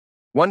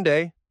One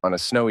day, on a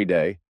snowy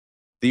day,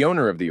 the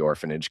owner of the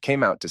orphanage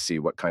came out to see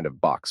what kind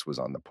of box was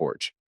on the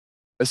porch,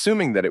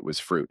 assuming that it was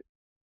fruit,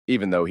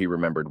 even though he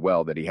remembered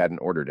well that he hadn't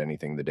ordered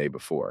anything the day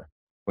before.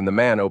 When the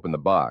man opened the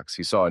box,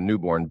 he saw a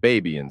newborn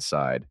baby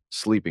inside,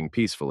 sleeping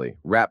peacefully,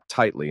 wrapped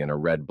tightly in a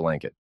red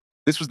blanket.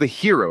 This was the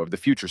hero of the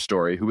future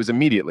story who was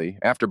immediately,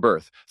 after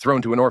birth,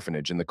 thrown to an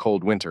orphanage in the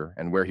cold winter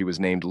and where he was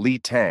named Li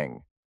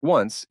Tang.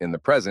 Once, in the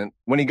present,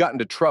 when he got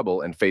into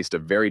trouble and faced a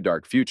very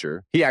dark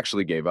future, he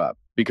actually gave up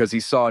because he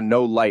saw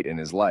no light in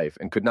his life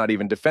and could not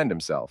even defend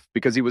himself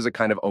because he was a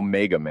kind of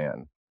Omega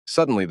man.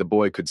 Suddenly, the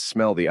boy could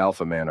smell the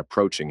Alpha man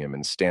approaching him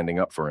and standing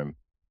up for him,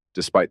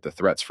 despite the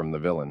threats from the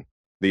villain.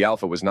 The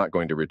Alpha was not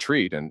going to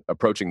retreat and,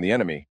 approaching the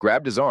enemy,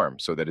 grabbed his arm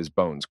so that his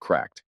bones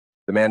cracked.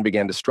 The man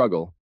began to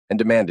struggle and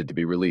demanded to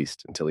be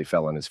released until he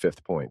fell on his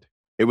fifth point.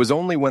 It was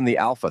only when the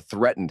Alpha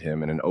threatened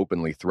him in an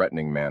openly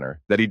threatening manner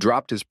that he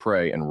dropped his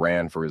prey and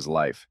ran for his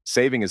life,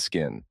 saving his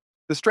skin.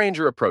 The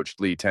stranger approached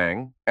Li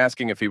Tang,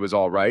 asking if he was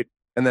all right,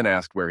 and then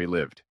asked where he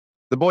lived.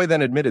 The boy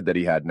then admitted that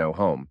he had no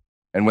home,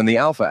 and when the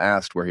Alpha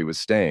asked where he was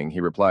staying, he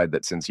replied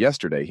that since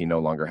yesterday he no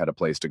longer had a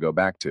place to go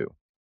back to.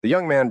 The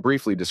young man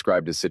briefly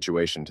described his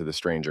situation to the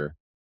stranger,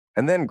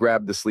 and then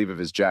grabbed the sleeve of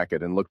his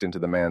jacket and looked into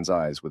the man's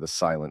eyes with a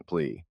silent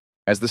plea.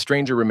 As the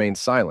stranger remained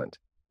silent,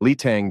 Li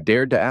Tang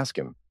dared to ask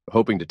him,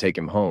 hoping to take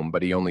him home,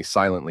 but he only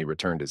silently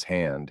returned his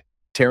hand,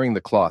 tearing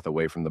the cloth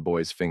away from the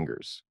boy's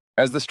fingers.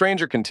 As the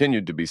stranger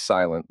continued to be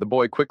silent, the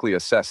boy quickly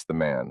assessed the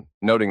man,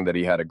 noting that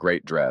he had a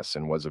great dress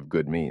and was of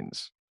good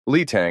means.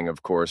 Li Tang,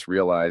 of course,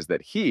 realized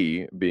that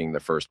he, being the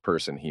first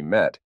person he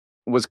met,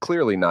 was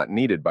clearly not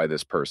needed by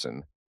this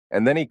person,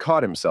 and then he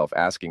caught himself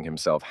asking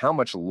himself how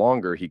much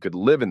longer he could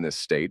live in this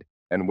state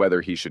and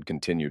whether he should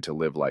continue to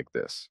live like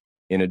this.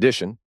 In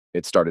addition,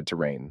 it started to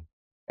rain,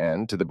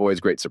 and, to the boy's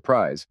great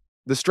surprise,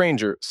 the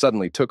stranger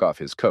suddenly took off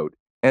his coat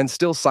and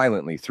still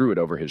silently threw it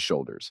over his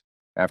shoulders,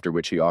 after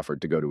which he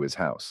offered to go to his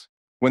house.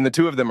 When the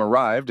two of them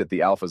arrived at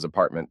the Alpha's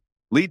apartment,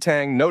 Li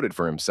Tang noted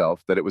for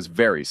himself that it was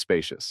very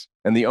spacious,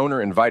 and the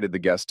owner invited the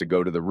guest to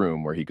go to the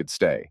room where he could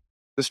stay.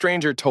 The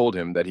stranger told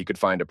him that he could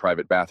find a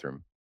private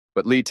bathroom,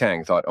 but Li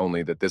Tang thought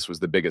only that this was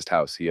the biggest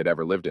house he had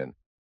ever lived in,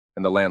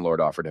 and the landlord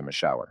offered him a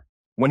shower.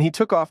 When he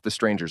took off the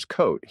stranger's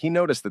coat, he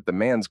noticed that the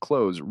man's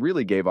clothes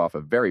really gave off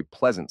a very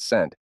pleasant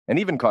scent and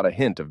even caught a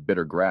hint of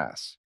bitter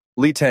grass.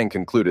 Li Tang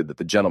concluded that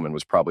the gentleman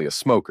was probably a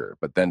smoker,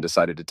 but then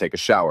decided to take a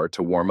shower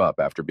to warm up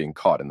after being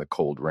caught in the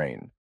cold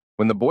rain.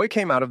 When the boy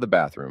came out of the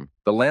bathroom,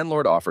 the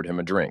landlord offered him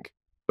a drink,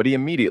 but he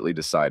immediately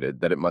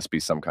decided that it must be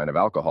some kind of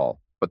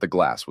alcohol, but the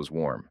glass was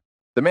warm.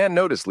 The man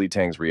noticed Li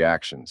Tang's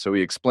reaction, so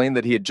he explained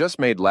that he had just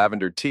made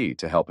lavender tea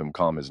to help him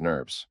calm his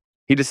nerves.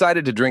 He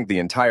decided to drink the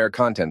entire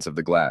contents of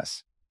the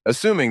glass,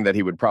 assuming that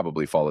he would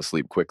probably fall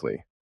asleep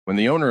quickly. When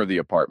the owner of the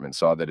apartment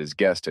saw that his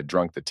guest had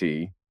drunk the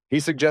tea, he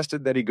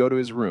suggested that he go to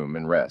his room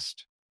and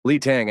rest. Li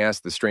Tang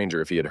asked the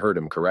stranger if he had heard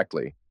him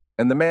correctly,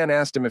 and the man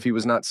asked him if he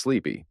was not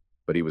sleepy,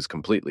 but he was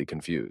completely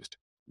confused.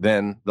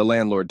 Then, the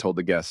landlord told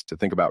the guest to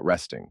think about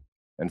resting,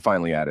 and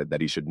finally added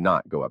that he should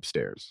not go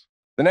upstairs.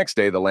 The next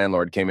day, the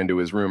landlord came into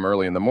his room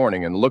early in the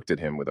morning and looked at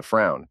him with a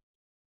frown,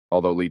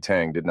 although Li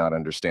Tang did not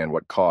understand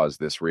what caused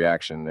this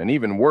reaction and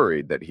even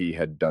worried that he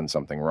had done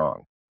something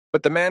wrong.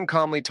 But the man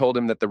calmly told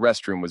him that the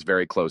restroom was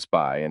very close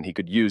by and he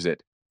could use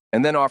it,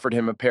 and then offered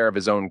him a pair of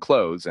his own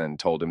clothes and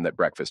told him that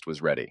breakfast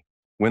was ready.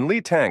 When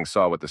Li Tang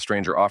saw what the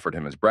stranger offered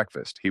him as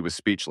breakfast, he was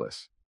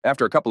speechless.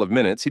 After a couple of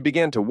minutes, he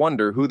began to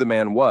wonder who the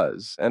man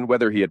was and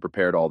whether he had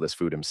prepared all this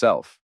food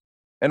himself.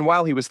 And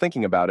while he was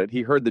thinking about it,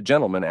 he heard the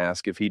gentleman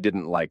ask if he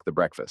didn't like the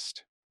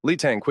breakfast. Li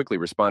Tang quickly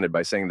responded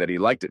by saying that he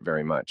liked it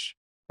very much,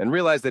 and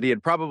realized that he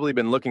had probably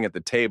been looking at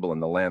the table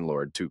and the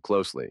landlord too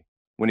closely.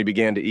 When he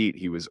began to eat,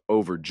 he was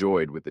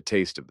overjoyed with the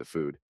taste of the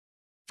food,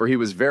 for he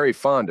was very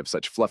fond of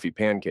such fluffy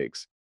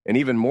pancakes, and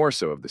even more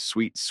so of the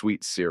sweet,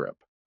 sweet syrup.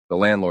 The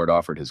landlord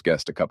offered his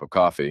guest a cup of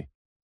coffee,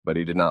 but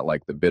he did not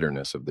like the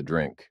bitterness of the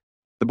drink.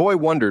 The boy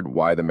wondered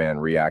why the man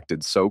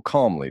reacted so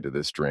calmly to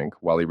this drink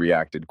while he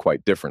reacted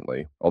quite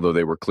differently, although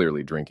they were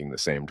clearly drinking the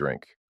same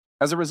drink.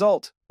 As a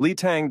result, Li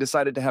Tang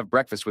decided to have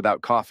breakfast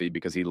without coffee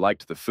because he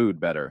liked the food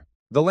better.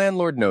 The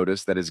landlord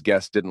noticed that his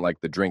guest didn't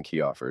like the drink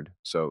he offered,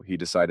 so he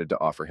decided to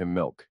offer him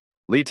milk.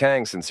 Li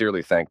Tang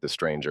sincerely thanked the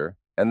stranger,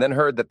 and then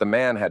heard that the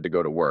man had to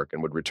go to work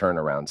and would return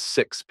around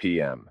 6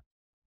 p.m.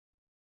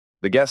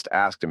 The guest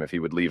asked him if he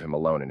would leave him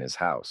alone in his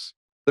house.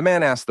 The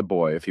man asked the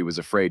boy if he was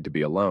afraid to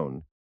be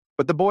alone,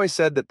 but the boy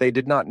said that they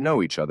did not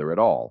know each other at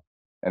all,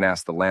 and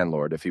asked the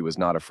landlord if he was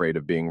not afraid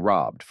of being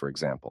robbed, for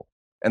example.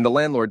 And the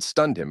landlord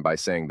stunned him by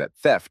saying that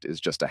theft is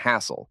just a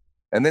hassle,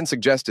 and then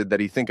suggested that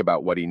he think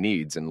about what he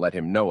needs and let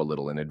him know a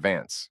little in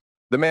advance.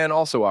 The man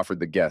also offered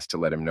the guest to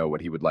let him know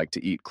what he would like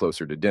to eat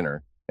closer to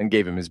dinner, and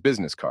gave him his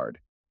business card,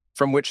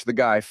 from which the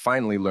guy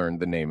finally learned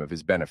the name of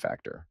his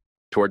benefactor.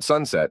 Toward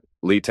sunset,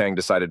 Li Tang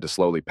decided to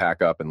slowly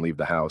pack up and leave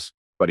the house,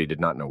 but he did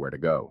not know where to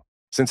go.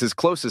 Since his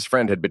closest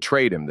friend had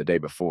betrayed him the day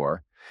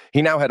before,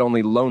 he now had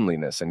only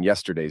loneliness and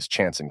yesterday's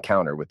chance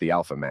encounter with the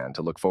Alpha Man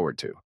to look forward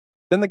to.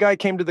 Then the guy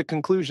came to the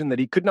conclusion that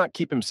he could not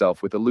keep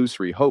himself with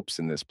illusory hopes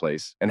in this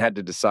place and had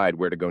to decide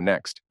where to go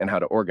next and how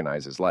to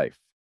organize his life.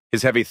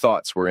 His heavy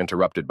thoughts were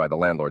interrupted by the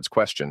landlord's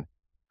question,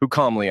 who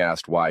calmly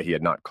asked why he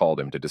had not called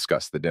him to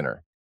discuss the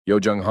dinner. Yo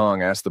Jung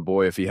Hong asked the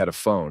boy if he had a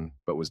phone,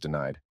 but was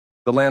denied.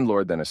 The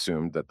landlord then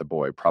assumed that the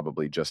boy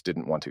probably just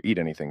didn't want to eat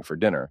anything for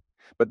dinner,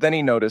 but then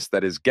he noticed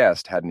that his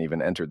guest hadn't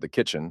even entered the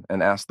kitchen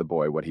and asked the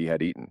boy what he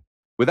had eaten.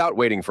 Without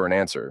waiting for an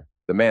answer,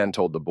 the man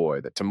told the boy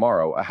that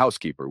tomorrow a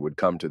housekeeper would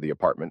come to the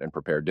apartment and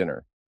prepare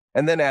dinner,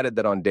 and then added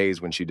that on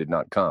days when she did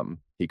not come,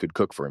 he could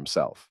cook for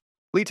himself.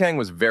 Li Tang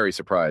was very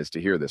surprised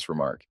to hear this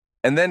remark,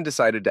 and then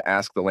decided to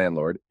ask the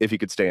landlord if he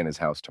could stay in his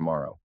house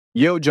tomorrow.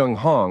 Yo Jung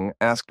Hong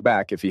asked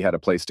back if he had a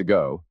place to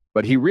go,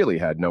 but he really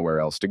had nowhere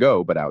else to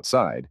go but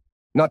outside,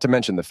 not to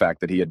mention the fact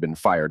that he had been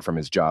fired from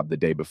his job the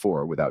day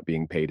before without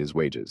being paid his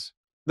wages.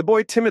 The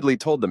boy timidly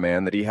told the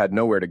man that he had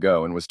nowhere to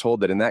go and was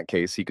told that in that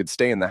case he could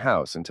stay in the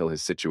house until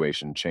his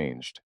situation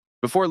changed.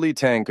 Before Li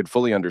Tang could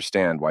fully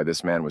understand why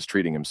this man was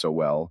treating him so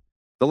well,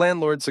 the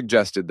landlord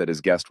suggested that his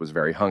guest was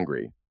very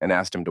hungry and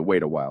asked him to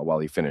wait a while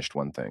he finished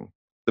one thing.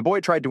 The boy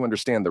tried to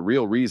understand the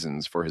real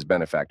reasons for his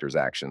benefactor's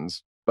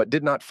actions, but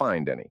did not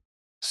find any.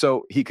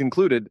 So he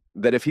concluded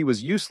that if he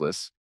was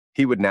useless,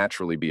 he would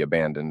naturally be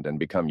abandoned and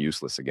become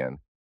useless again.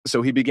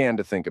 So he began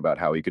to think about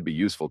how he could be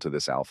useful to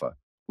this alpha.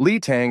 Li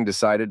Tang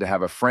decided to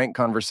have a frank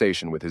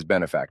conversation with his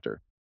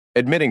benefactor,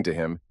 admitting to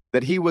him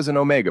that he was an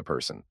Omega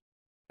person,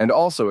 and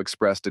also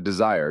expressed a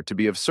desire to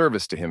be of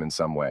service to him in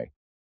some way,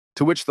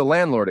 to which the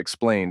landlord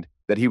explained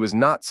that he was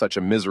not such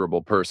a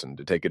miserable person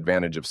to take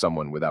advantage of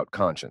someone without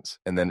conscience,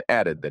 and then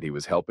added that he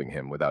was helping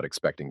him without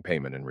expecting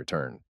payment in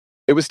return.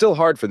 It was still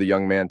hard for the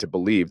young man to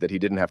believe that he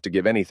didn't have to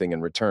give anything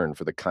in return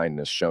for the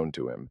kindness shown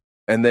to him,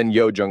 and then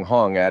Yo Jung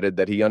Hong added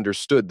that he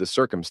understood the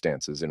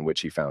circumstances in which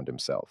he found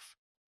himself.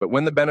 But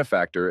when the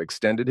benefactor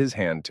extended his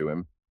hand to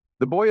him,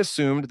 the boy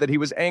assumed that he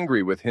was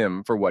angry with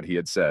him for what he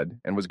had said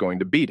and was going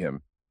to beat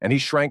him, and he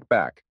shrank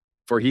back,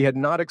 for he had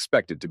not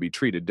expected to be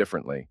treated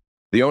differently.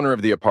 The owner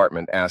of the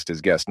apartment asked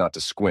his guest not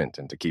to squint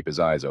and to keep his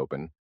eyes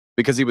open,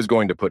 because he was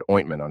going to put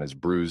ointment on his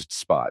bruised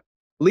spot.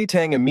 Li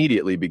Tang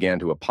immediately began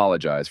to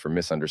apologize for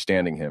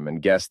misunderstanding him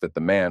and guessed that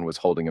the man was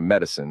holding a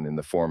medicine in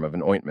the form of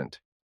an ointment.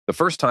 The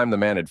first time the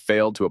man had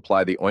failed to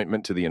apply the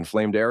ointment to the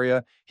inflamed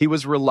area, he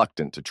was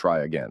reluctant to try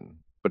again,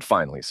 but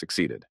finally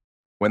succeeded.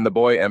 When the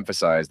boy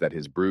emphasized that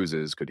his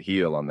bruises could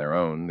heal on their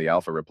own, the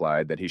alpha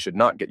replied that he should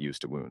not get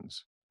used to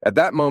wounds. At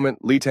that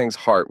moment, Li Tang's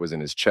heart was in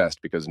his chest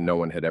because no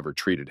one had ever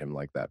treated him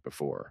like that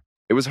before.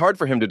 It was hard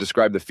for him to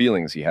describe the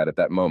feelings he had at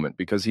that moment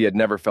because he had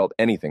never felt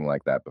anything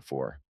like that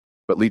before.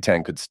 But Li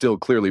Tang could still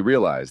clearly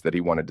realize that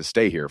he wanted to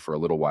stay here for a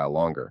little while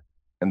longer,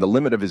 and the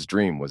limit of his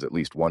dream was at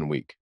least 1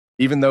 week.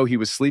 Even though he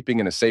was sleeping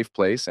in a safe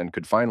place and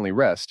could finally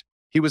rest,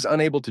 he was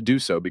unable to do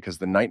so because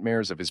the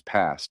nightmares of his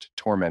past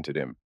tormented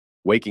him,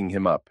 waking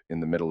him up in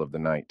the middle of the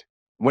night.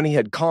 When he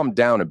had calmed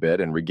down a bit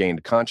and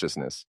regained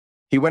consciousness,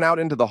 he went out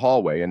into the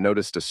hallway and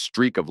noticed a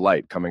streak of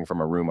light coming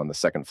from a room on the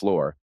second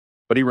floor,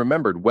 but he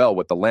remembered well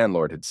what the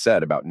landlord had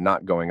said about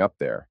not going up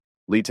there.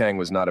 Li Tang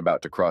was not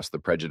about to cross the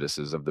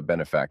prejudices of the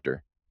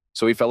benefactor,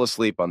 so he fell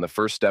asleep on the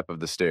first step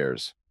of the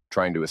stairs,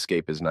 trying to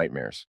escape his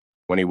nightmares.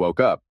 When he woke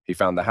up, he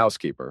found the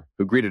housekeeper,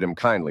 who greeted him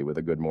kindly with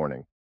a good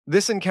morning.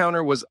 This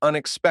encounter was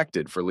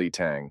unexpected for Li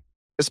Tang,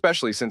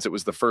 especially since it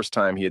was the first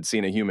time he had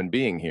seen a human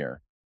being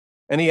here,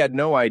 and he had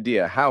no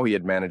idea how he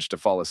had managed to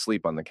fall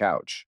asleep on the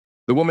couch.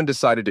 The woman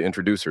decided to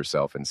introduce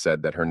herself and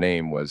said that her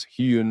name was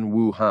Hyun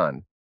Woo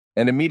Han,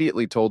 and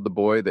immediately told the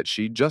boy that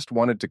she just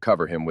wanted to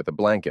cover him with a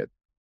blanket,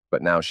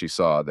 but now she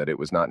saw that it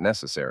was not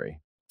necessary.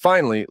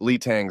 Finally, Li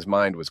Tang's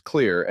mind was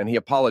clear, and he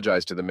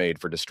apologized to the maid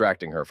for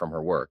distracting her from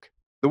her work.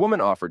 The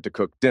woman offered to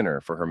cook dinner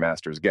for her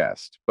master's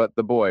guest, but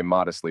the boy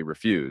modestly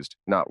refused,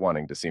 not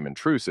wanting to seem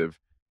intrusive,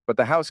 but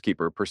the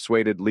housekeeper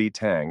persuaded Li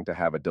Tang to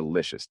have a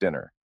delicious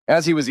dinner.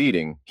 As he was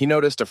eating, he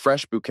noticed a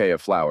fresh bouquet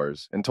of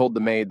flowers and told the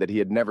maid that he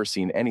had never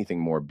seen anything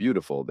more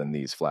beautiful than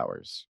these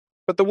flowers.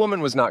 But the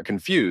woman was not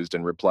confused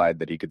and replied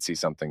that he could see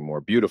something more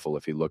beautiful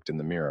if he looked in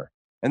the mirror.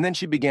 And then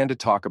she began to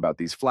talk about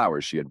these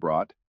flowers she had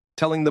brought,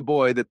 telling the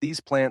boy that these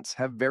plants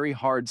have very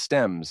hard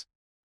stems,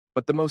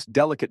 but the most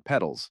delicate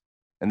petals,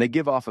 and they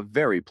give off a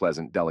very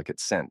pleasant, delicate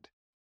scent.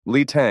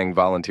 Li Tang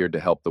volunteered to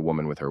help the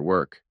woman with her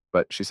work,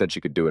 but she said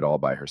she could do it all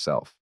by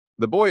herself.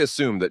 The boy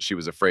assumed that she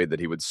was afraid that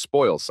he would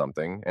spoil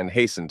something and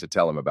hastened to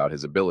tell him about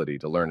his ability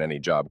to learn any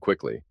job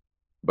quickly.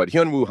 But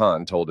Hyun Woo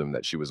Han told him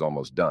that she was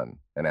almost done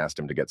and asked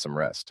him to get some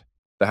rest.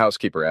 The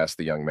housekeeper asked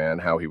the young man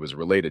how he was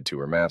related to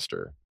her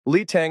master.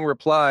 Li Tang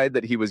replied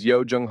that he was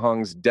Yo Jung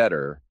Hong's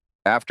debtor,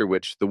 after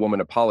which the woman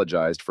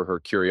apologized for her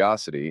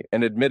curiosity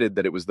and admitted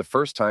that it was the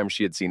first time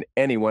she had seen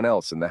anyone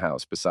else in the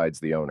house besides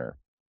the owner.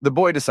 The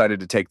boy decided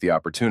to take the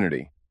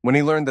opportunity, when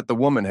he learned that the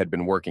woman had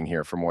been working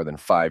here for more than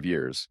 5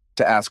 years,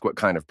 to ask what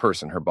kind of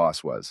person her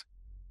boss was.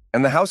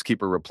 And the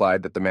housekeeper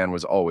replied that the man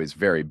was always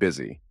very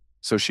busy,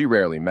 so she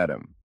rarely met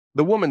him.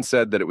 The woman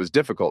said that it was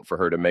difficult for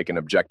her to make an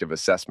objective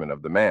assessment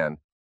of the man,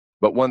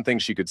 but one thing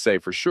she could say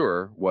for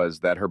sure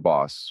was that her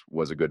boss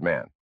was a good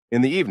man.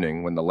 In the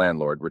evening, when the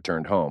landlord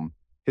returned home,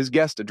 His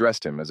guest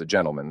addressed him as a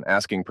gentleman,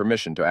 asking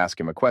permission to ask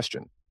him a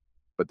question,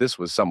 but this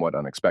was somewhat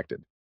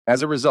unexpected.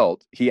 As a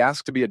result, he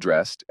asked to be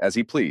addressed as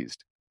he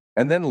pleased,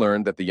 and then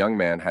learned that the young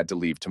man had to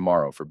leave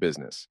tomorrow for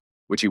business,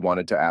 which he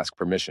wanted to ask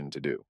permission to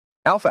do.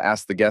 Alpha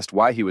asked the guest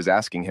why he was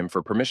asking him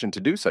for permission to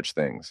do such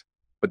things,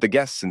 but the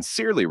guest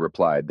sincerely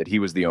replied that he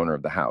was the owner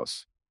of the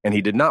house, and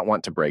he did not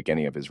want to break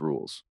any of his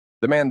rules.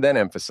 The man then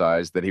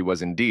emphasized that he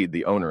was indeed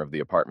the owner of the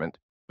apartment,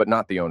 but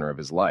not the owner of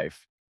his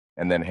life,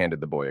 and then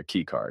handed the boy a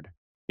key card.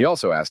 He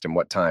also asked him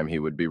what time he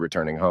would be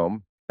returning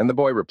home, and the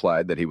boy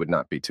replied that he would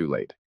not be too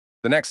late.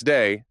 The next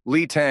day,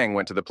 Lee Tang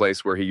went to the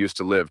place where he used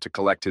to live to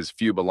collect his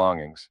few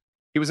belongings.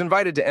 He was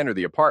invited to enter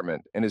the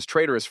apartment, and his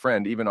traitorous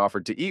friend even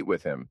offered to eat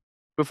with him,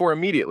 before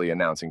immediately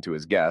announcing to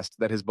his guest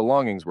that his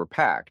belongings were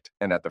packed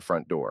and at the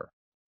front door.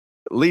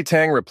 Lee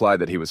Tang replied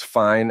that he was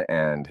fine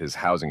and his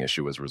housing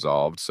issue was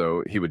resolved,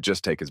 so he would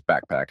just take his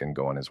backpack and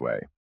go on his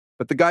way.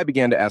 But the guy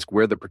began to ask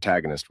where the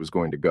protagonist was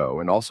going to go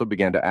and also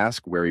began to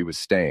ask where he was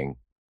staying.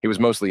 He was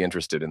mostly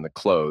interested in the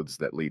clothes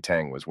that Lee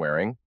Tang was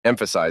wearing,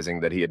 emphasizing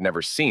that he had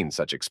never seen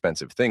such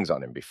expensive things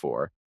on him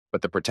before,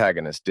 but the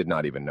protagonist did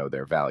not even know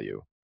their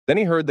value. Then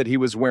he heard that he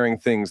was wearing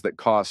things that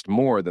cost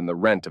more than the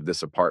rent of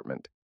this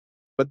apartment.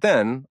 But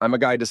then, a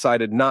guy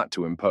decided not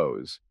to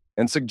impose,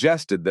 and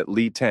suggested that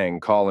Lee Tang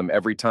call him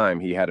every time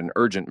he had an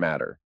urgent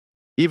matter,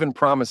 even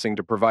promising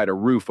to provide a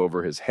roof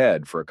over his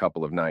head for a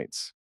couple of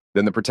nights.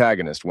 Then the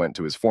protagonist went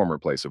to his former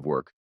place of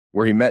work,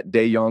 where he met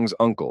Dae Young's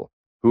uncle,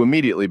 who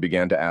immediately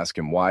began to ask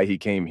him why he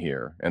came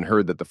here and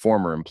heard that the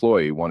former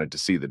employee wanted to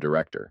see the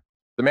director.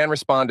 The man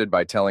responded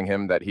by telling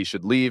him that he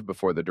should leave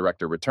before the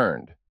director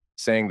returned,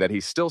 saying that he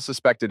still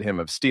suspected him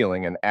of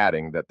stealing and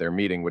adding that their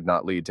meeting would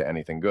not lead to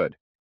anything good.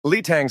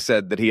 Lee Tang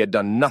said that he had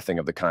done nothing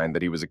of the kind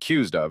that he was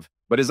accused of,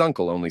 but his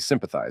uncle only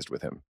sympathized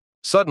with him.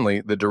 Suddenly,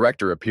 the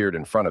director appeared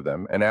in front of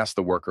them and asked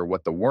the worker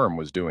what the worm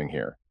was doing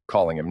here,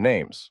 calling him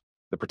names.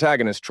 The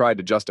protagonist tried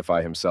to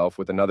justify himself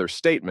with another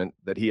statement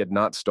that he had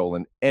not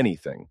stolen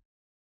anything.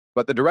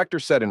 But the director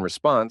said in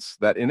response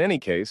that in any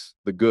case,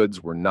 the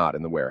goods were not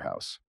in the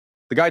warehouse.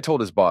 The guy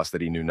told his boss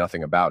that he knew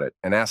nothing about it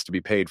and asked to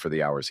be paid for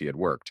the hours he had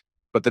worked,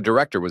 but the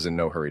director was in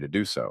no hurry to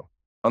do so.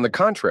 On the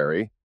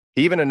contrary,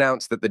 he even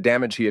announced that the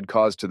damage he had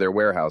caused to their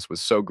warehouse was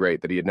so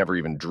great that he had never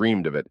even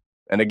dreamed of it,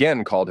 and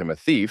again called him a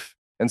thief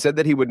and said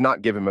that he would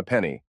not give him a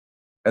penny,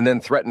 and then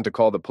threatened to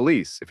call the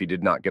police if he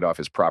did not get off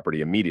his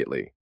property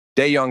immediately.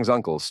 Dae Young's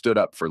uncle stood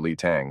up for Lee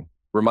Tang,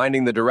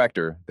 reminding the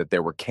director that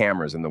there were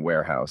cameras in the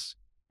warehouse,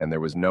 and there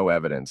was no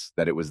evidence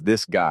that it was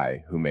this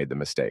guy who made the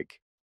mistake.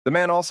 The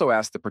man also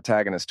asked the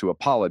protagonist to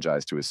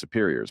apologize to his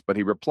superiors, but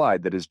he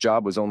replied that his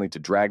job was only to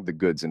drag the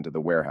goods into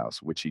the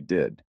warehouse, which he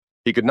did.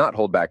 He could not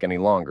hold back any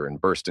longer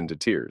and burst into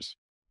tears,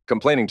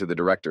 complaining to the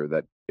director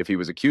that if he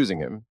was accusing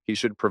him, he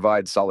should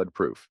provide solid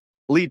proof.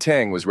 Lee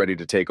Tang was ready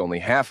to take only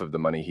half of the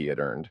money he had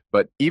earned,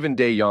 but even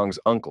Dae Young's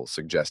uncle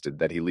suggested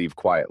that he leave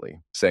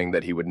quietly, saying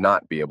that he would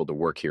not be able to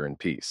work here in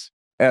peace.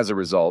 As a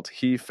result,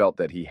 he felt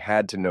that he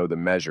had to know the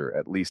measure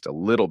at least a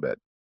little bit,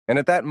 and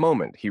at that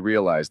moment he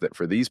realized that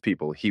for these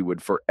people he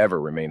would forever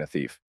remain a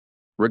thief,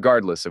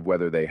 regardless of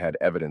whether they had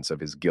evidence of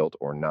his guilt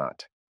or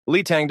not.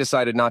 Lee Tang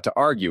decided not to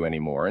argue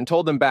anymore and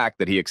told them back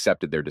that he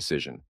accepted their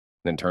decision,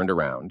 then turned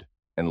around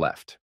and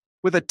left.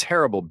 With a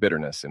terrible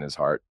bitterness in his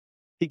heart,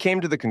 he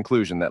came to the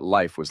conclusion that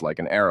life was like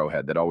an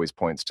arrowhead that always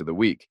points to the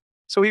weak,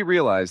 so he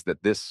realized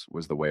that this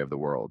was the way of the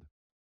world.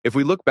 If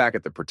we look back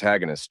at the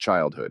protagonist's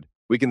childhood,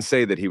 we can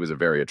say that he was a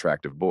very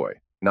attractive boy,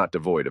 not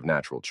devoid of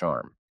natural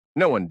charm.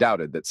 No one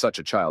doubted that such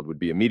a child would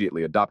be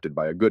immediately adopted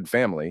by a good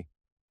family,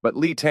 but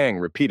Lee Tang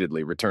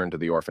repeatedly returned to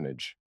the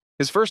orphanage.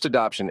 His first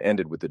adoption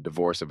ended with the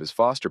divorce of his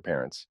foster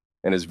parents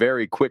and his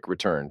very quick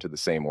return to the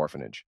same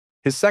orphanage.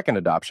 His second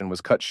adoption was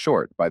cut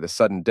short by the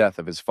sudden death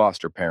of his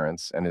foster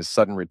parents and his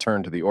sudden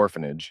return to the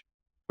orphanage,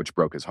 which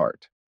broke his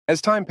heart.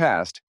 As time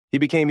passed, he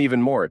became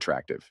even more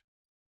attractive.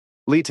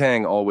 Lee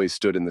Tang always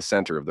stood in the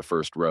center of the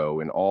first row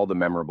in all the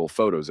memorable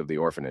photos of the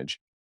orphanage,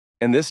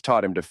 and this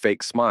taught him to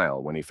fake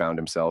smile when he found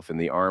himself in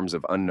the arms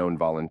of unknown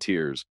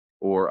volunteers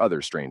or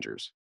other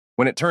strangers.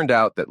 When it turned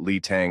out that Lee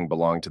Tang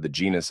belonged to the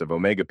genus of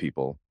Omega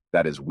people,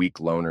 that is, weak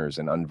loners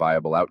and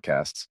unviable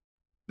outcasts,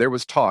 there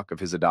was talk of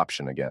his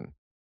adoption again.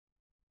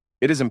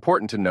 It is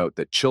important to note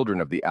that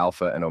children of the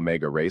Alpha and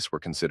Omega race were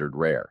considered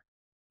rare,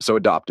 so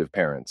adoptive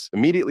parents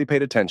immediately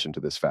paid attention to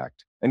this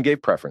fact and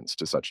gave preference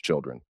to such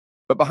children.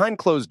 But behind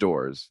closed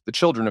doors, the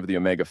children of the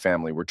Omega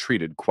family were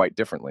treated quite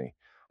differently,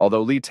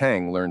 although Lee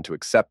Tang learned to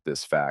accept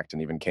this fact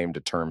and even came to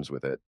terms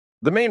with it.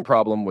 The main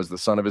problem was the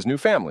son of his new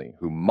family,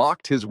 who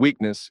mocked his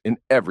weakness in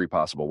every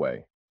possible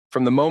way.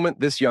 From the moment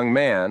this young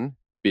man,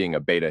 being a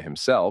beta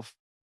himself,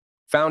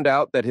 found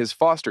out that his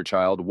foster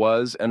child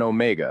was an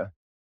Omega,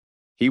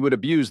 he would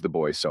abuse the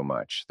boy so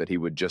much that he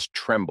would just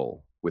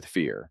tremble with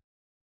fear.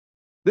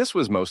 This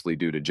was mostly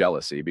due to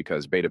jealousy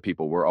because beta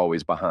people were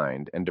always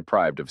behind and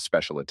deprived of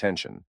special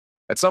attention.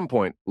 At some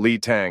point, Lee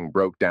Tang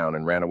broke down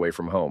and ran away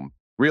from home,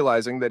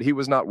 realizing that he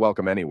was not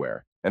welcome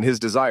anywhere, and his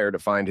desire to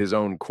find his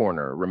own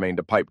corner remained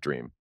a pipe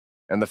dream,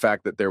 and the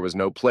fact that there was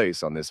no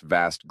place on this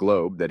vast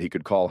globe that he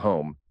could call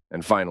home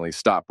and finally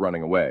stop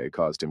running away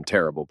caused him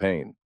terrible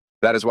pain.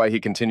 That is why he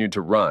continued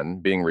to run,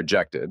 being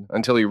rejected,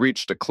 until he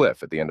reached a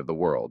cliff at the end of the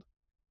world,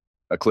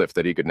 a cliff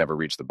that he could never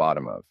reach the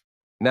bottom of.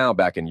 Now,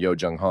 back in Yo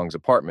Jung Hong's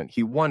apartment,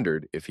 he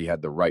wondered if he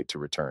had the right to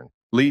return.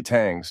 Li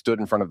Tang stood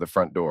in front of the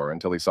front door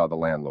until he saw the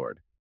landlord.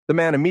 The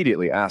man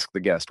immediately asked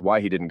the guest why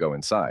he didn't go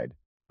inside,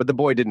 but the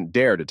boy didn't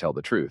dare to tell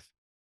the truth,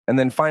 and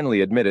then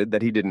finally admitted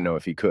that he didn't know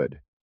if he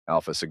could.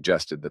 Alpha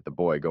suggested that the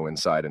boy go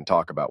inside and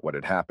talk about what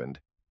had happened,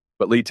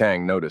 but Li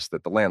Tang noticed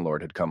that the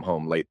landlord had come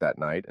home late that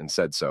night and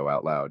said so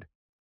out loud.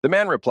 The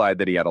man replied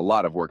that he had a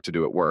lot of work to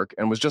do at work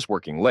and was just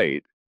working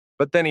late,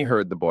 but then he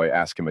heard the boy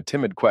ask him a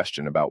timid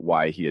question about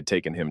why he had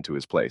taken him to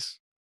his place.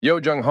 Yo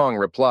Jung Hong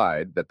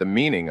replied that the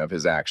meaning of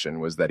his action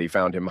was that he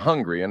found him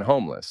hungry and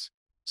homeless,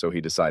 so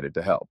he decided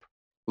to help.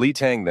 Li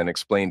Tang then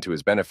explained to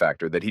his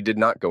benefactor that he did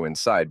not go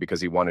inside because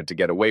he wanted to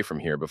get away from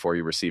here before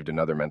he received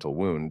another mental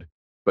wound,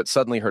 but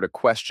suddenly heard a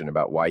question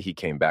about why he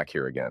came back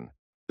here again.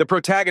 The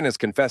protagonist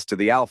confessed to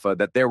the alpha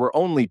that there were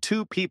only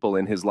two people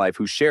in his life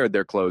who shared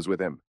their clothes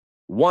with him.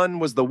 One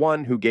was the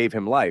one who gave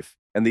him life,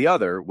 and the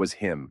other was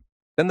him.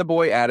 Then the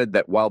boy added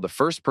that while the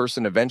first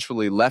person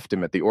eventually left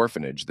him at the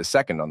orphanage, the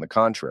second, on the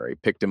contrary,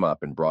 picked him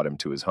up and brought him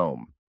to his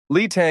home.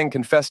 Li Tang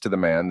confessed to the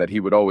man that he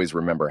would always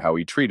remember how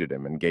he treated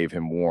him and gave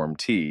him warm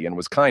tea and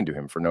was kind to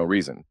him for no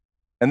reason,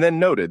 and then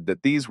noted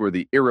that these were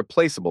the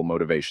irreplaceable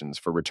motivations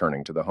for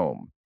returning to the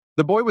home.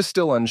 The boy was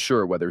still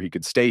unsure whether he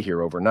could stay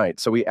here overnight,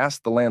 so he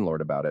asked the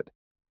landlord about it.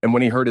 And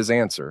when he heard his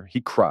answer,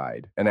 he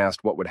cried and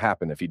asked what would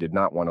happen if he did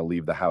not want to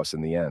leave the house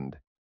in the end.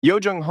 Yo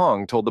Jung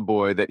Hong told the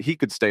boy that he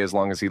could stay as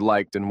long as he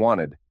liked and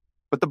wanted,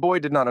 but the boy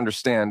did not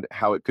understand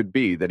how it could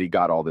be that he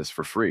got all this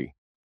for free.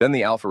 Then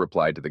the alpha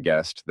replied to the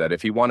guest that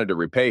if he wanted to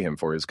repay him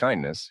for his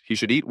kindness, he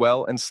should eat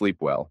well and sleep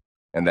well,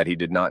 and that he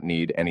did not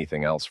need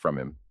anything else from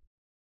him.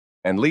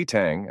 And Li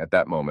Tang, at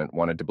that moment,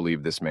 wanted to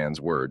believe this man's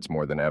words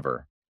more than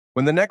ever.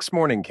 When the next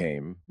morning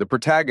came, the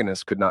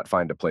protagonist could not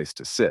find a place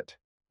to sit,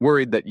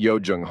 worried that Yo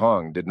Jung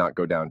Hong did not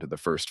go down to the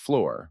first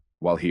floor,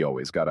 while he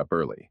always got up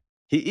early.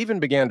 He even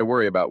began to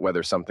worry about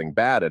whether something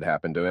bad had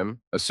happened to him,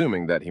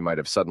 assuming that he might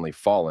have suddenly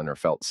fallen or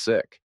felt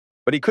sick.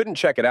 But he couldn't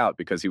check it out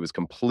because he was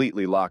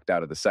completely locked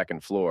out of the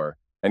second floor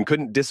and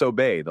couldn't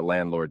disobey the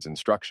landlord's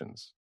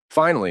instructions.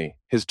 Finally,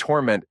 his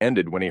torment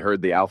ended when he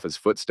heard the alpha's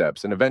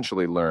footsteps and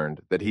eventually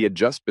learned that he had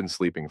just been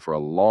sleeping for a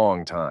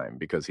long time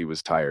because he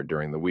was tired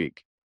during the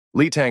week.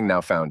 Li Tang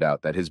now found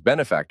out that his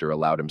benefactor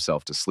allowed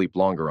himself to sleep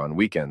longer on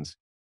weekends,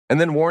 and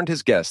then warned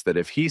his guest that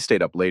if he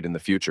stayed up late in the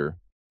future,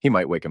 he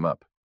might wake him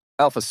up.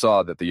 Alpha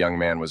saw that the young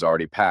man was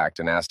already packed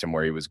and asked him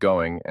where he was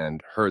going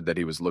and heard that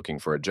he was looking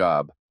for a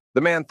job.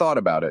 The man thought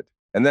about it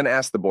and then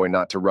asked the boy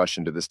not to rush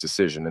into this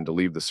decision and to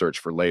leave the search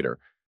for later,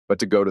 but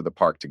to go to the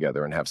park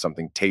together and have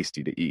something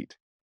tasty to eat.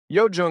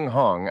 Yo Jung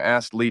Hong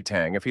asked Li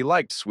Tang if he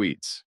liked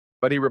sweets,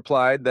 but he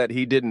replied that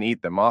he didn't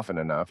eat them often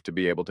enough to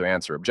be able to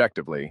answer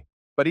objectively,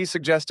 but he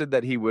suggested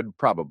that he would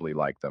probably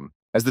like them.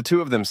 As the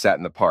two of them sat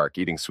in the park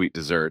eating sweet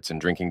desserts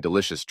and drinking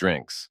delicious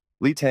drinks,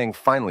 Li Tang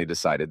finally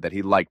decided that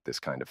he liked this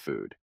kind of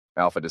food.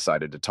 Alpha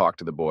decided to talk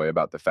to the boy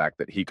about the fact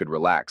that he could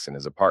relax in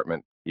his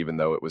apartment, even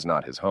though it was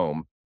not his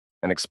home,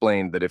 and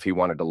explained that if he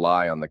wanted to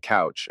lie on the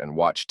couch and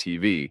watch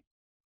TV,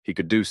 he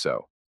could do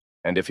so,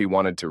 and if he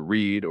wanted to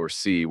read or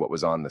see what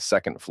was on the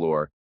second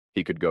floor,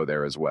 he could go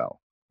there as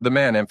well. The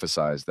man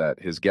emphasized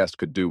that his guest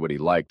could do what he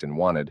liked and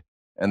wanted,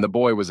 and the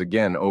boy was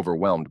again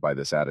overwhelmed by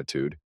this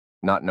attitude,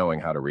 not knowing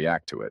how to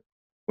react to it.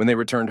 When they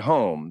returned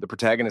home, the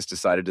protagonist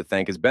decided to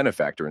thank his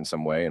benefactor in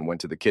some way and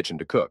went to the kitchen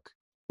to cook.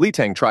 Li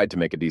Tang tried to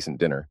make a decent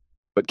dinner,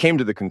 but came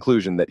to the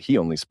conclusion that he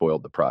only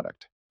spoiled the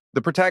product.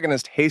 The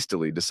protagonist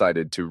hastily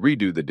decided to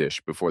redo the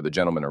dish before the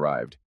gentleman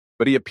arrived,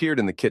 but he appeared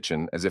in the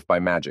kitchen as if by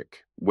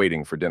magic,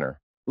 waiting for dinner.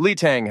 Li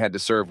Tang had to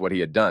serve what he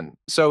had done,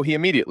 so he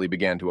immediately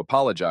began to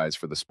apologize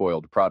for the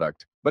spoiled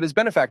product, but his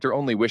benefactor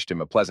only wished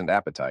him a pleasant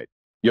appetite.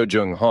 Yo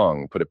Jung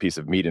Hong put a piece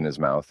of meat in his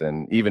mouth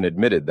and even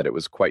admitted that it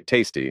was quite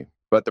tasty,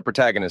 but the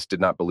protagonist did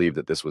not believe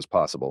that this was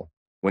possible.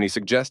 When he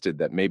suggested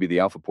that maybe the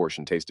alpha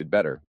portion tasted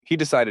better, he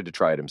decided to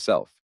try it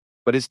himself.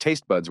 But his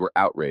taste buds were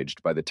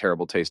outraged by the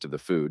terrible taste of the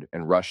food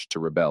and rushed to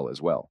rebel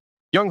as well.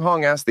 Young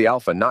Hong asked the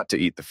alpha not to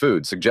eat the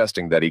food,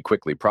 suggesting that he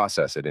quickly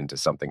process it into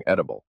something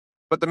edible.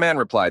 But the man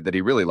replied that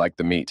he really liked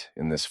the meat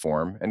in this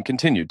form and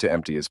continued to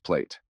empty his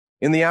plate.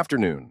 In the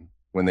afternoon,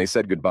 when they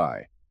said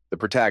goodbye, the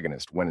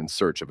protagonist went in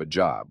search of a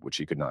job which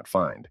he could not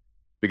find,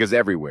 because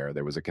everywhere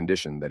there was a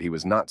condition that he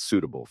was not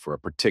suitable for a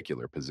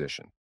particular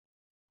position.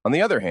 On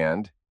the other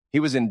hand, he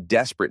was in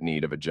desperate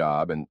need of a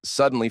job and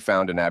suddenly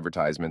found an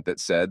advertisement that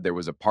said there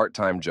was a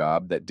part-time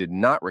job that did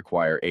not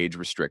require age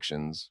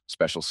restrictions,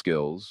 special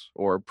skills,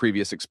 or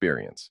previous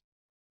experience.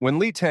 When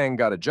Li Tang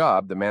got a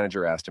job, the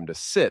manager asked him to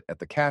sit at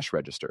the cash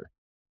register,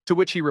 to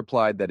which he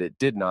replied that it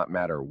did not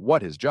matter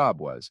what his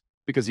job was,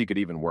 because he could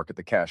even work at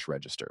the cash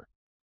register.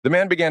 The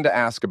man began to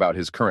ask about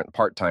his current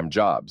part-time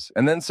jobs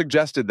and then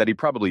suggested that he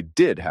probably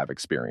did have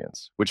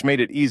experience, which made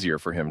it easier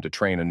for him to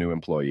train a new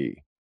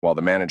employee. While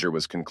the manager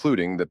was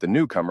concluding that the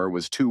newcomer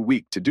was too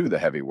weak to do the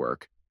heavy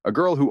work, A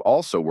girl who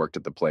also worked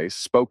at the place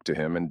spoke to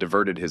him and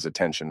diverted his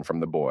attention from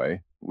the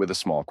boy with a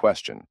small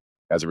question.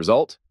 As a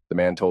result, the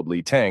man told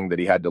Li Tang that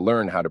he had to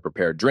learn how to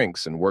prepare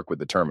drinks and work with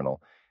the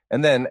terminal,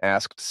 and then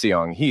asked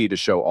Xiang He to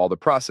show all the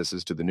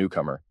processes to the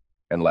newcomer,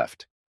 and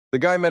left. The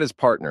guy met his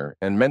partner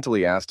and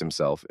mentally asked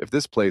himself if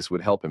this place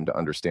would help him to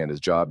understand his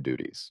job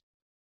duties.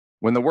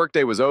 When the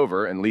workday was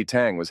over and Li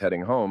Tang was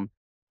heading home,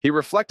 he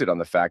reflected on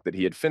the fact that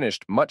he had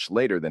finished much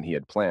later than he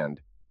had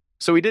planned.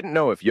 So he didn't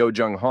know if Yo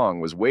Jung Hong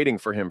was waiting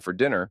for him for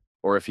dinner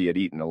or if he had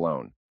eaten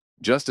alone.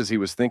 Just as he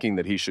was thinking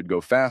that he should go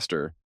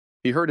faster,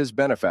 he heard his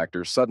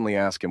benefactor suddenly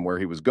ask him where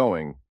he was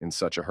going in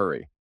such a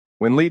hurry.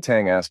 When Li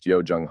Tang asked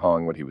Yo Jung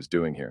Hong what he was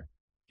doing here,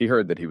 he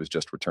heard that he was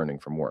just returning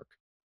from work.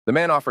 The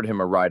man offered him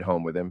a ride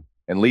home with him,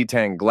 and Li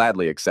Tang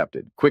gladly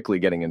accepted, quickly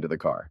getting into the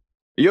car.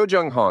 Yo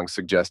Jung Hong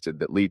suggested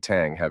that Li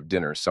Tang have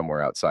dinner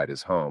somewhere outside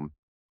his home,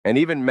 and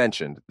even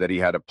mentioned that he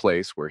had a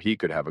place where he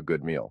could have a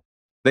good meal.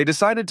 They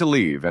decided to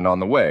leave, and on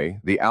the way,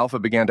 the alpha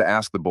began to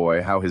ask the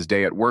boy how his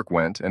day at work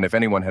went and if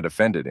anyone had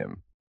offended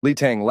him. Li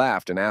Tang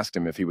laughed and asked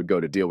him if he would go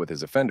to deal with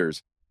his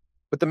offenders,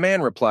 but the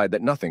man replied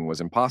that nothing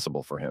was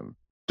impossible for him.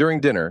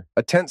 During dinner,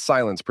 a tense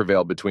silence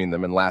prevailed between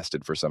them and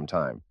lasted for some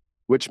time,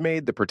 which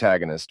made the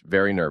protagonist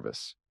very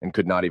nervous and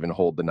could not even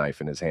hold the knife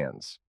in his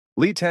hands.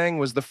 Li Tang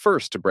was the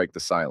first to break the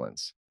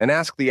silence and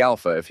asked the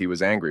alpha if he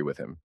was angry with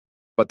him,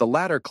 but the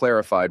latter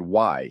clarified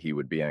why he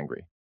would be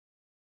angry.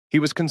 He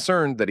was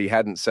concerned that he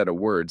hadn't said a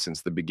word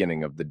since the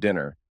beginning of the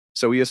dinner,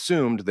 so he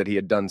assumed that he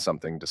had done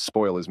something to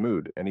spoil his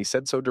mood, and he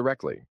said so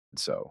directly.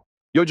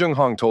 Yo Jung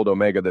Hong told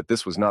Omega that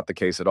this was not the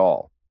case at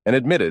all, and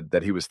admitted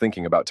that he was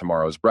thinking about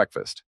tomorrow's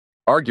breakfast,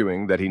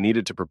 arguing that he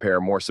needed to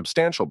prepare more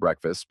substantial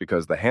breakfast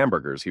because the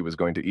hamburgers he was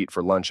going to eat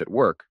for lunch at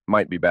work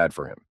might be bad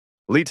for him.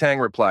 Li Tang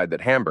replied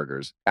that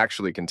hamburgers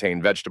actually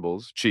contain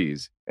vegetables,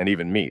 cheese, and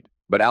even meat,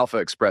 but Alpha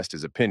expressed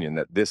his opinion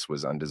that this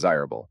was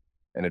undesirable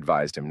and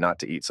advised him not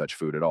to eat such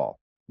food at all.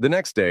 The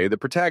next day, the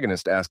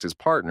protagonist asked his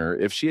partner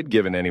if she had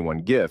given anyone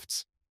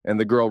gifts, and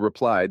the girl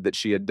replied that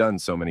she had done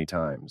so many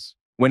times.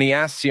 When he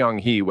asked Xiang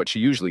He what she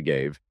usually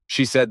gave,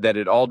 she said that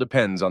it all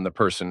depends on the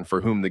person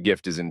for whom the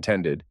gift is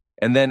intended,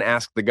 and then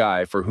asked the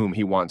guy for whom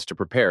he wants to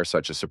prepare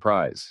such a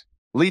surprise.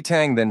 Li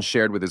Tang then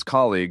shared with his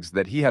colleagues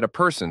that he had a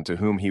person to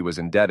whom he was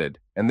indebted,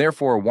 and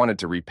therefore wanted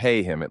to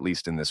repay him at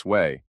least in this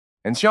way,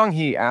 and Xiang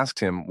He asked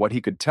him what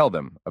he could tell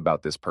them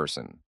about this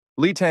person.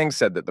 Li Tang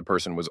said that the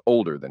person was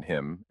older than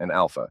him and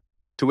Alpha,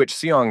 to which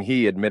Xiang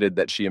He admitted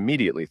that she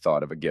immediately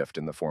thought of a gift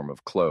in the form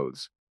of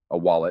clothes, a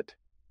wallet,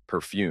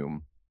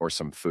 perfume, or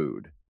some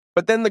food.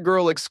 But then the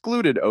girl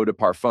excluded eau de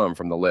parfum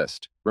from the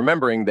list,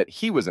 remembering that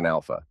he was an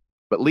alpha,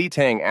 but Li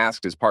Tang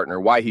asked his partner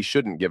why he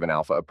shouldn't give an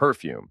alpha a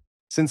perfume.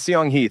 Since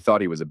Xiang He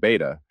thought he was a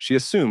beta, she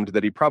assumed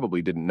that he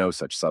probably didn't know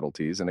such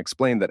subtleties and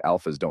explained that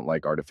alphas don't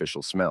like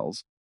artificial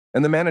smells,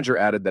 and the manager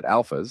added that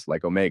alphas,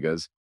 like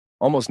omegas,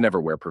 almost never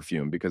wear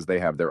perfume because they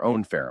have their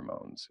own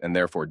pheromones and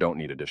therefore don't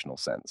need additional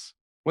scents.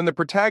 When the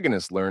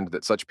protagonist learned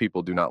that such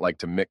people do not like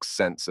to mix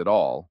scents at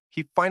all,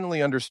 he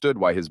finally understood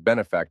why his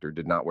benefactor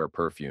did not wear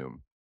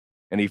perfume,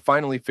 and he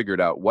finally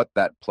figured out what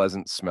that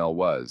pleasant smell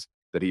was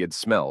that he had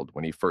smelled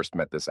when he first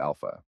met this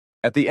alpha.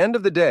 At the end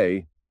of the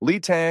day, Li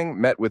Tang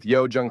met with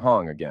Yo Jung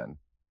Hong again,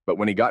 but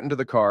when he got into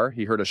the car,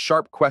 he heard a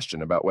sharp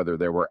question about whether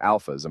there were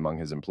alphas among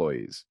his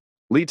employees.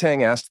 Li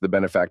Tang asked the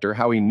benefactor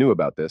how he knew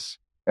about this,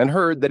 and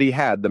heard that he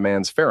had the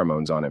man's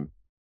pheromones on him,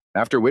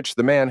 after which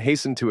the man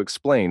hastened to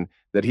explain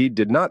that he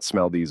did not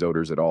smell these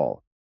odors at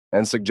all,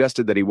 and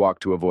suggested that he walk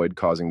to avoid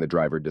causing the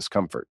driver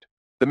discomfort.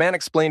 The man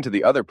explained to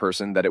the other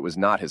person that it was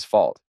not his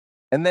fault,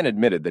 and then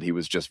admitted that he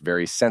was just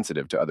very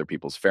sensitive to other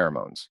people's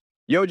pheromones.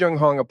 Yo Jung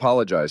Hong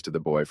apologized to the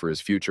boy for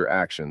his future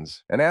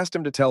actions and asked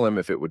him to tell him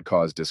if it would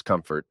cause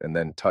discomfort and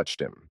then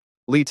touched him.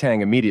 Li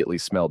Tang immediately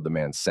smelled the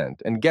man's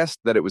scent and guessed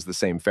that it was the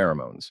same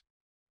pheromones,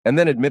 and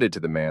then admitted to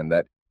the man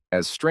that,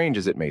 as strange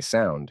as it may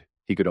sound,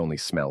 he could only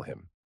smell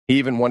him. He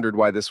even wondered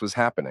why this was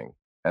happening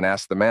and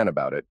asked the man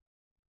about it,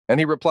 and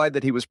he replied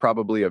that he was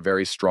probably a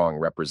very strong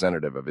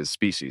representative of his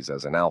species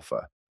as an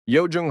alpha.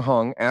 Yo Jung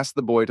Hong asked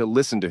the boy to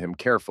listen to him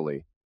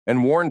carefully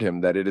and warned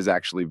him that it is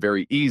actually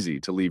very easy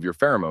to leave your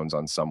pheromones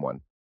on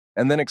someone,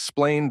 and then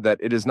explained that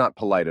it is not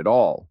polite at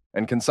all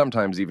and can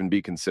sometimes even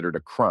be considered a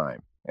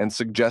crime, and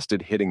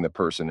suggested hitting the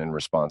person in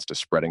response to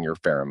spreading your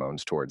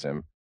pheromones towards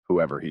him,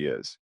 whoever he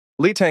is.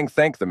 Li Tang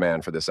thanked the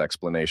man for this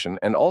explanation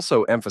and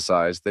also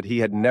emphasized that he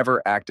had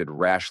never acted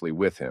rashly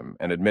with him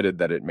and admitted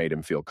that it made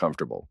him feel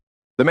comfortable.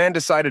 The man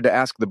decided to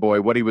ask the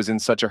boy what he was in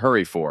such a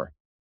hurry for,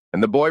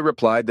 and the boy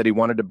replied that he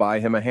wanted to buy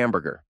him a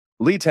hamburger.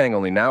 Li Tang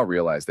only now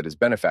realized that his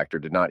benefactor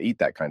did not eat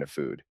that kind of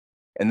food,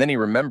 and then he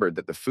remembered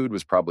that the food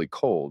was probably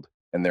cold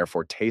and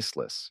therefore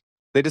tasteless.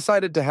 They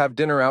decided to have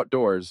dinner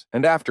outdoors,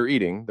 and after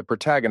eating, the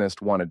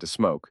protagonist wanted to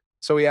smoke,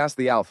 so he asked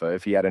the alpha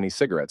if he had any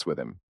cigarettes with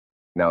him.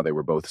 Now they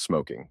were both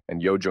smoking,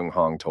 and Yo Jung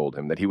Hong told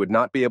him that he would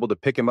not be able to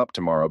pick him up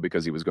tomorrow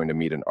because he was going to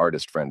meet an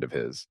artist friend of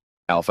his.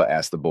 Alpha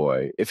asked the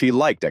boy if he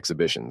liked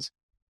exhibitions,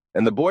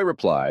 and the boy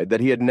replied that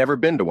he had never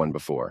been to one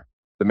before.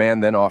 The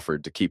man then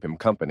offered to keep him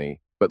company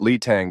But Li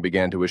Tang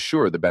began to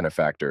assure the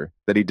benefactor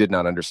that he did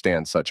not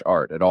understand such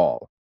art at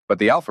all. But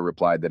the alpha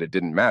replied that it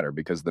didn't matter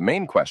because the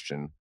main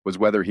question was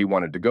whether he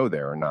wanted to go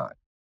there or not.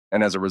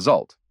 And as a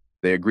result,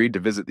 they agreed to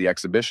visit the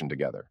exhibition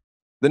together.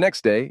 The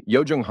next day,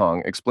 Yo Jung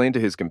Hong explained to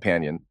his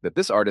companion that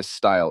this artist's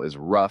style is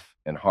rough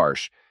and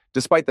harsh,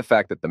 despite the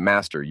fact that the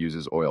master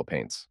uses oil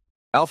paints.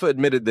 Alpha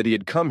admitted that he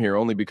had come here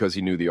only because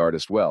he knew the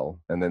artist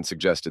well, and then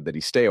suggested that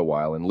he stay a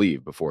while and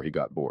leave before he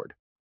got bored.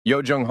 Yo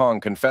Jung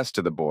Hong confessed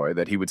to the boy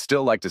that he would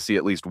still like to see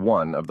at least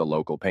one of the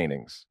local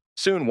paintings.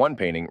 Soon, one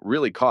painting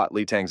really caught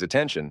Li Tang's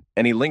attention,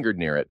 and he lingered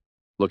near it,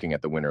 looking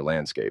at the winter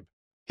landscape.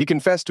 He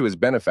confessed to his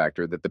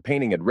benefactor that the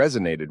painting had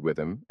resonated with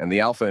him, and the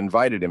alpha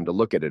invited him to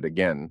look at it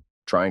again,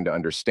 trying to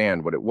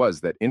understand what it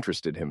was that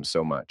interested him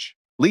so much.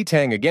 Li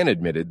Tang again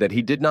admitted that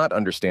he did not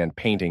understand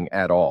painting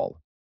at all,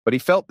 but he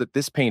felt that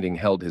this painting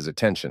held his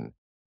attention,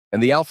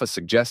 and the alpha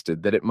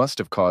suggested that it must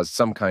have caused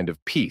some kind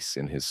of peace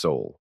in his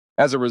soul.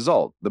 As a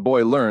result, the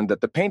boy learned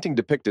that the painting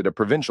depicted a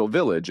provincial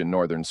village in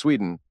northern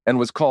Sweden and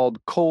was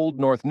called Cold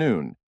North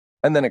Noon,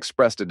 and then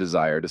expressed a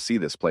desire to see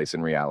this place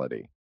in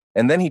reality.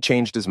 And then he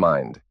changed his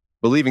mind,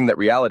 believing that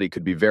reality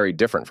could be very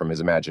different from his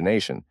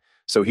imagination,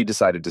 so he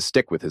decided to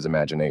stick with his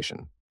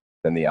imagination.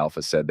 Then the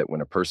alpha said that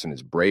when a person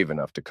is brave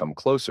enough to come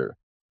closer,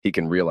 he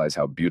can realize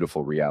how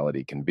beautiful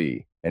reality can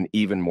be, and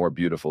even more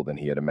beautiful than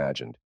he had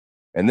imagined.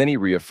 And then he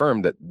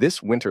reaffirmed that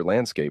this winter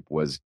landscape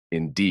was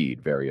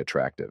indeed very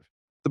attractive.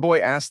 The boy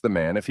asked the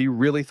man if he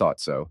really thought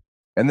so,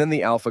 and then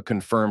the alpha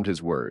confirmed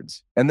his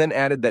words, and then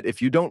added that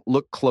if you don't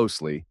look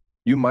closely,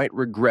 you might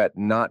regret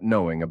not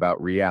knowing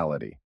about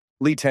reality.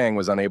 Li Tang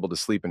was unable to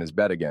sleep in his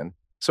bed again,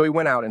 so he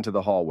went out into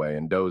the hallway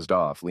and dozed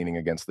off, leaning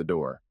against the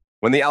door.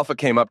 When the alpha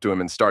came up to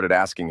him and started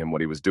asking him what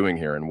he was doing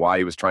here and why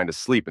he was trying to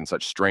sleep in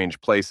such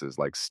strange places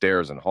like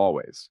stairs and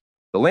hallways,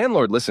 the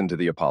landlord listened to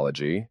the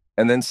apology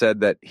and then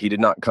said that he did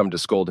not come to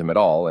scold him at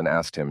all and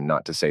asked him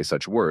not to say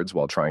such words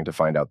while trying to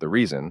find out the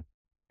reason,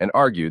 and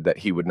argued that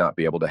he would not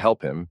be able to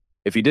help him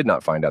if he did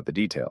not find out the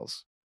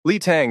details. Li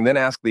Tang then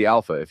asked the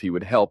alpha if he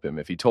would help him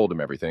if he told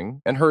him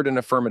everything, and heard an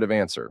affirmative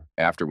answer,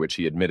 after which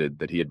he admitted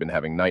that he had been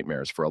having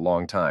nightmares for a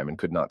long time and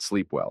could not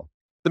sleep well.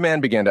 The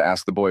man began to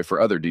ask the boy for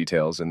other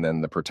details, and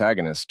then the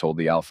protagonist told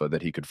the alpha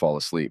that he could fall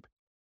asleep.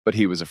 But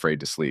he was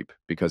afraid to sleep,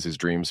 because his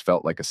dreams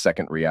felt like a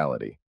second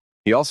reality.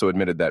 He also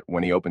admitted that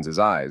when he opens his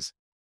eyes,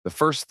 the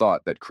first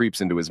thought that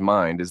creeps into his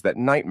mind is that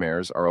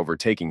nightmares are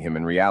overtaking him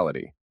in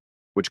reality,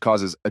 which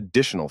causes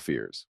additional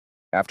fears,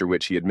 after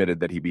which he admitted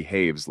that he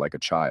behaves like a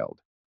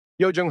child.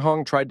 Yo Jung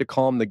Hong tried to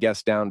calm the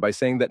guest down by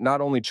saying that not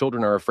only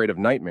children are afraid of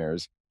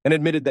nightmares, and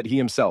admitted that he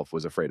himself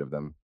was afraid of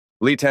them.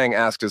 Li Tang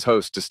asked his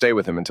host to stay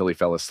with him until he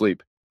fell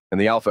asleep,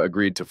 and the alpha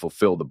agreed to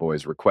fulfill the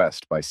boy's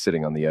request by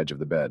sitting on the edge of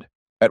the bed.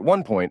 At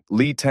one point,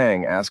 Li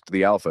Tang asked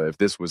the alpha if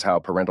this was how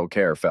parental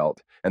care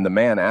felt, and the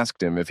man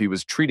asked him if he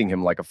was treating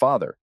him like a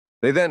father.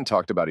 They then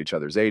talked about each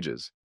other's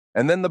ages,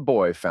 and then the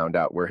boy found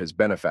out where his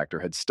benefactor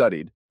had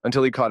studied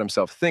until he caught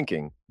himself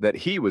thinking that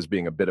he was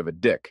being a bit of a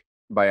dick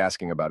by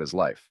asking about his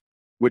life,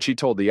 which he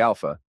told the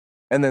alpha,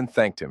 and then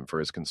thanked him for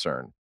his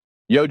concern.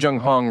 Yo Jung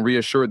Hong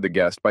reassured the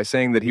guest by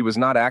saying that he was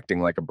not acting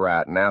like a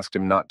brat and asked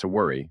him not to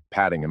worry,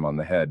 patting him on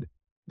the head.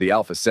 The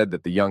alpha said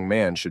that the young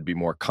man should be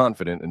more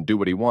confident and do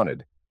what he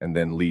wanted, and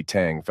then Li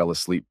Tang fell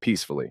asleep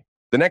peacefully.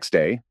 The next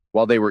day,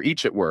 while they were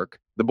each at work,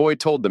 the boy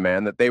told the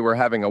man that they were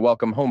having a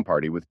welcome home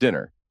party with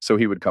dinner, so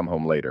he would come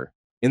home later.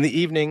 In the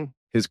evening,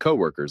 his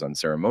co-workers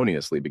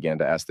unceremoniously began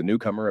to ask the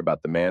newcomer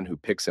about the man who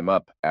picks him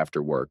up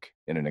after work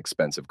in an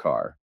expensive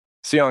car.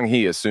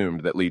 Seong-hee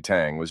assumed that Li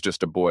Tang was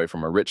just a boy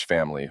from a rich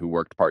family who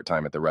worked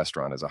part-time at the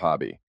restaurant as a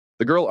hobby.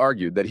 The girl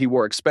argued that he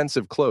wore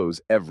expensive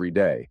clothes every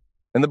day,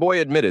 and the boy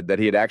admitted that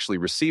he had actually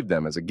received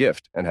them as a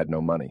gift and had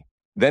no money.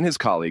 Then his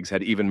colleagues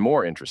had even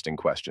more interesting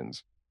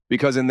questions,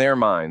 because in their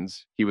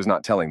minds, he was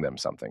not telling them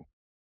something,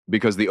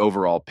 because the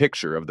overall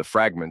picture of the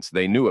fragments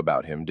they knew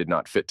about him did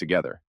not fit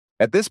together.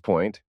 At this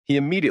point, he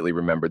immediately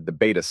remembered the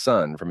beta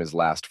son from his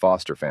last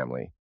foster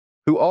family,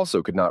 who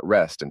also could not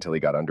rest until he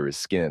got under his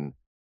skin,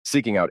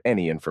 seeking out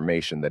any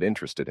information that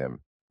interested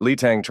him. Li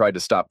Tang tried to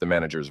stop the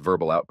manager's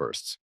verbal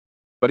outbursts,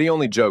 but he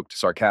only joked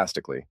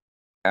sarcastically,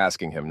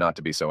 asking him not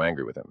to be so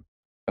angry with him.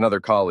 Another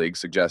colleague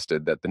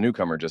suggested that the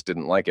newcomer just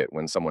didn't like it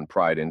when someone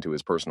pried into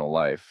his personal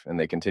life, and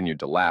they continued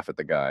to laugh at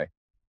the guy.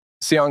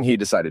 Seong-hee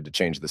decided to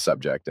change the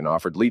subject and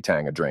offered Li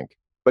Tang a drink,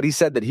 but he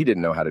said that he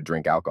didn't know how to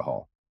drink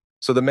alcohol.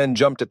 So the men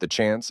jumped at the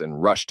chance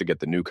and rushed to get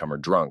the newcomer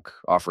drunk,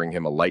 offering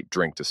him a light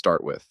drink to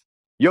start with.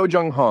 Yo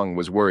Jung Hong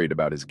was worried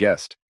about his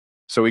guest,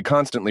 so he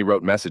constantly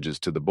wrote messages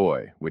to the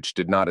boy, which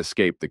did not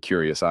escape the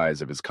curious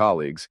eyes of his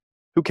colleagues,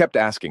 who kept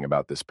asking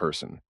about this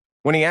person.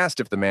 When he asked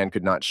if the man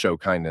could not show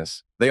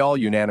kindness, they all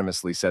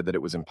unanimously said that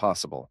it was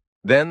impossible.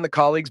 Then the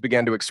colleagues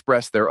began to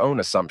express their own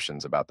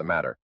assumptions about the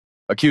matter,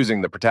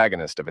 accusing the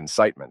protagonist of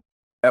incitement.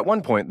 At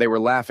one point, they were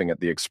laughing at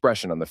the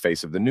expression on the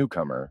face of the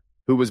newcomer,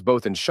 who was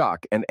both in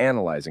shock and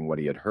analyzing what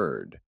he had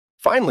heard.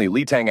 Finally,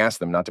 Li Tang asked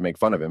them not to make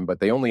fun of him, but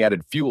they only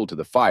added fuel to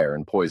the fire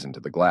and poison to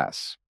the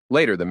glass.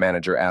 Later, the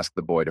manager asked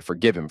the boy to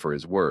forgive him for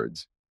his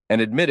words, and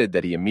admitted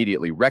that he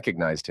immediately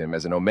recognized him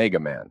as an Omega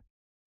man,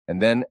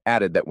 and then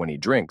added that when he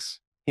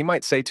drinks, he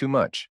might say too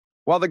much.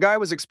 While the guy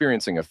was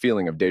experiencing a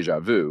feeling of déjà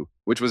vu,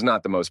 which was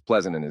not the most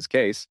pleasant in his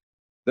case,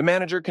 the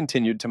manager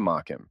continued to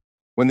mock him.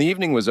 When the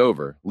evening was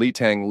over, Li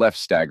Tang left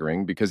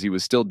staggering because he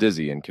was still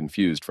dizzy and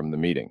confused from the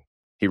meeting.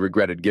 He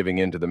regretted giving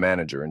in to the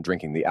manager and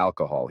drinking the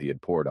alcohol he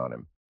had poured on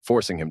him,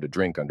 forcing him to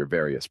drink under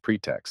various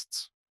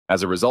pretexts.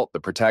 As a result,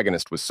 the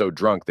protagonist was so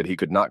drunk that he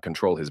could not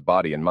control his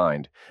body and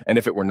mind, and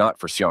if it were not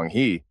for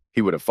Xiang-He,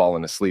 he would have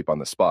fallen asleep on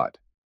the spot.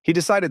 He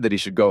decided that he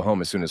should go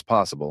home as soon as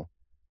possible,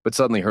 but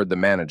suddenly heard the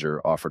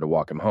manager offer to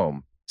walk him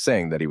home,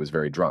 saying that he was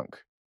very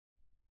drunk.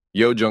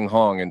 Yo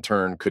Jung-hong, in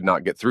turn, could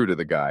not get through to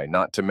the guy,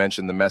 not to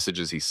mention the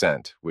messages he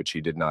sent, which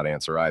he did not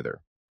answer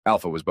either.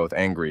 Alpha was both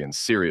angry and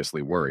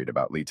seriously worried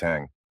about Li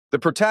Tang. The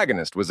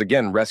protagonist was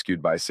again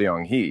rescued by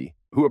Seong-hee,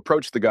 who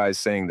approached the guys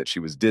saying that she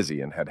was dizzy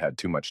and had had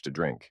too much to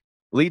drink.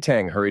 Li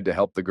Tang hurried to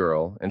help the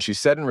girl, and she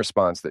said in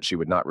response that she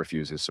would not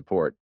refuse his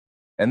support,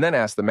 and then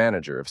asked the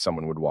manager if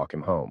someone would walk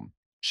him home.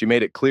 She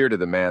made it clear to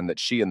the man that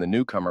she and the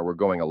newcomer were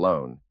going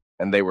alone,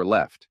 and they were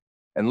left,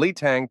 and Li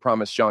Tang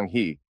promised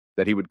Xiang-He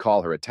that he would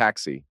call her a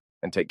taxi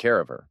and take care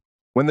of her.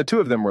 When the two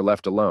of them were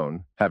left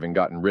alone, having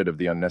gotten rid of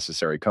the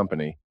unnecessary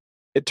company,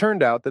 it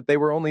turned out that they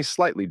were only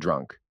slightly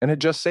drunk and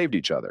had just saved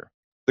each other.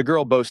 The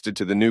girl boasted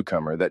to the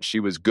newcomer that she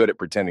was good at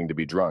pretending to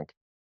be drunk,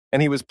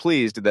 and he was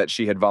pleased that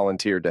she had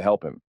volunteered to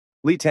help him.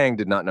 Li Tang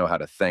did not know how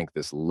to thank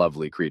this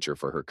lovely creature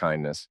for her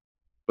kindness,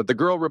 but the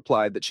girl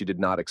replied that she did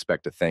not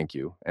expect a thank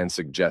you and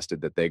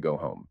suggested that they go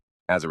home.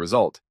 As a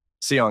result,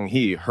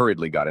 Seong-hee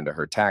hurriedly got into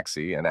her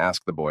taxi and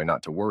asked the boy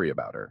not to worry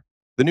about her.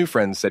 The new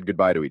friends said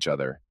goodbye to each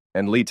other,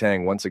 and Li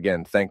Tang once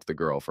again thanked the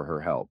girl for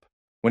her help.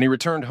 When he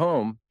returned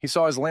home, he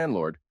saw his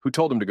landlord, who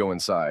told him to go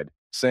inside,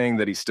 saying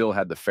that he still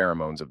had the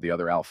pheromones of the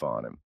other alpha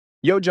on him.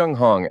 Yo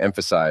Jung-hong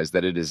emphasized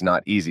that it is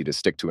not easy to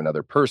stick to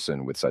another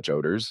person with such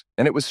odors,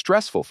 and it was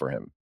stressful for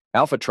him.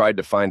 Alpha tried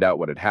to find out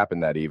what had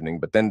happened that evening,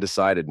 but then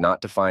decided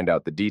not to find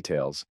out the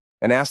details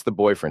and asked the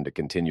boyfriend to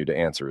continue to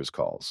answer his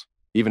calls,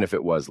 even if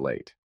it was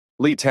late.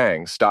 Li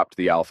Tang stopped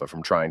the alpha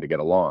from trying to get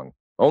along,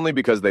 only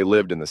because they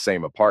lived in the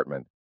same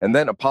apartment, and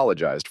then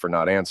apologized for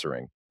not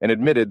answering and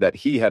admitted that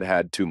he had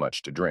had too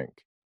much to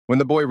drink. When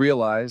the boy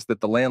realized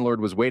that the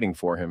landlord was waiting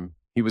for him,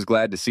 he was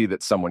glad to see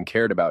that someone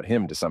cared about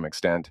him to some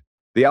extent.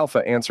 The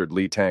alpha answered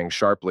Li Tang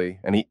sharply,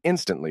 and he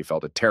instantly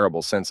felt a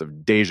terrible sense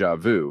of déjà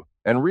vu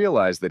and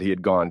realized that he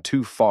had gone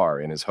too far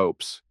in his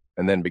hopes,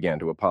 and then began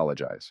to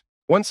apologize.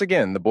 Once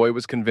again, the boy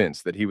was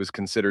convinced that he was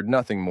considered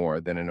nothing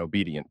more than an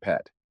obedient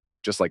pet,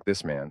 just like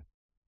this man.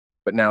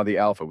 But now the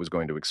alpha was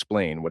going to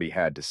explain what he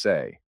had to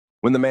say.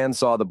 When the man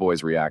saw the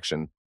boy's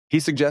reaction, he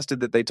suggested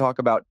that they talk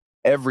about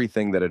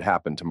everything that had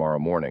happened tomorrow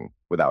morning,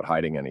 without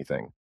hiding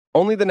anything.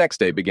 Only the next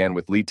day began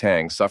with Li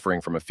Tang suffering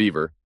from a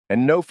fever,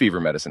 and no fever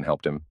medicine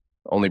helped him,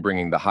 only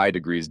bringing the high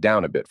degrees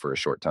down a bit for a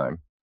short time.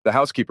 The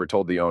housekeeper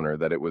told the owner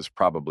that it was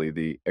probably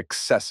the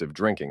excessive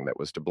drinking that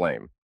was to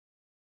blame,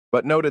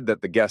 but noted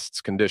that the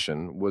guest's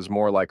condition was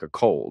more like a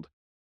cold,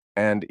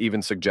 and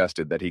even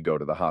suggested that he go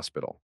to the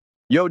hospital.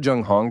 Yo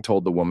Jung-hong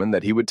told the woman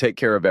that he would take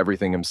care of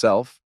everything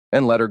himself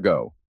and let her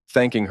go,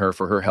 thanking her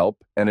for her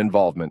help and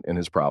involvement in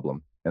his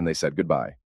problem, and they said goodbye.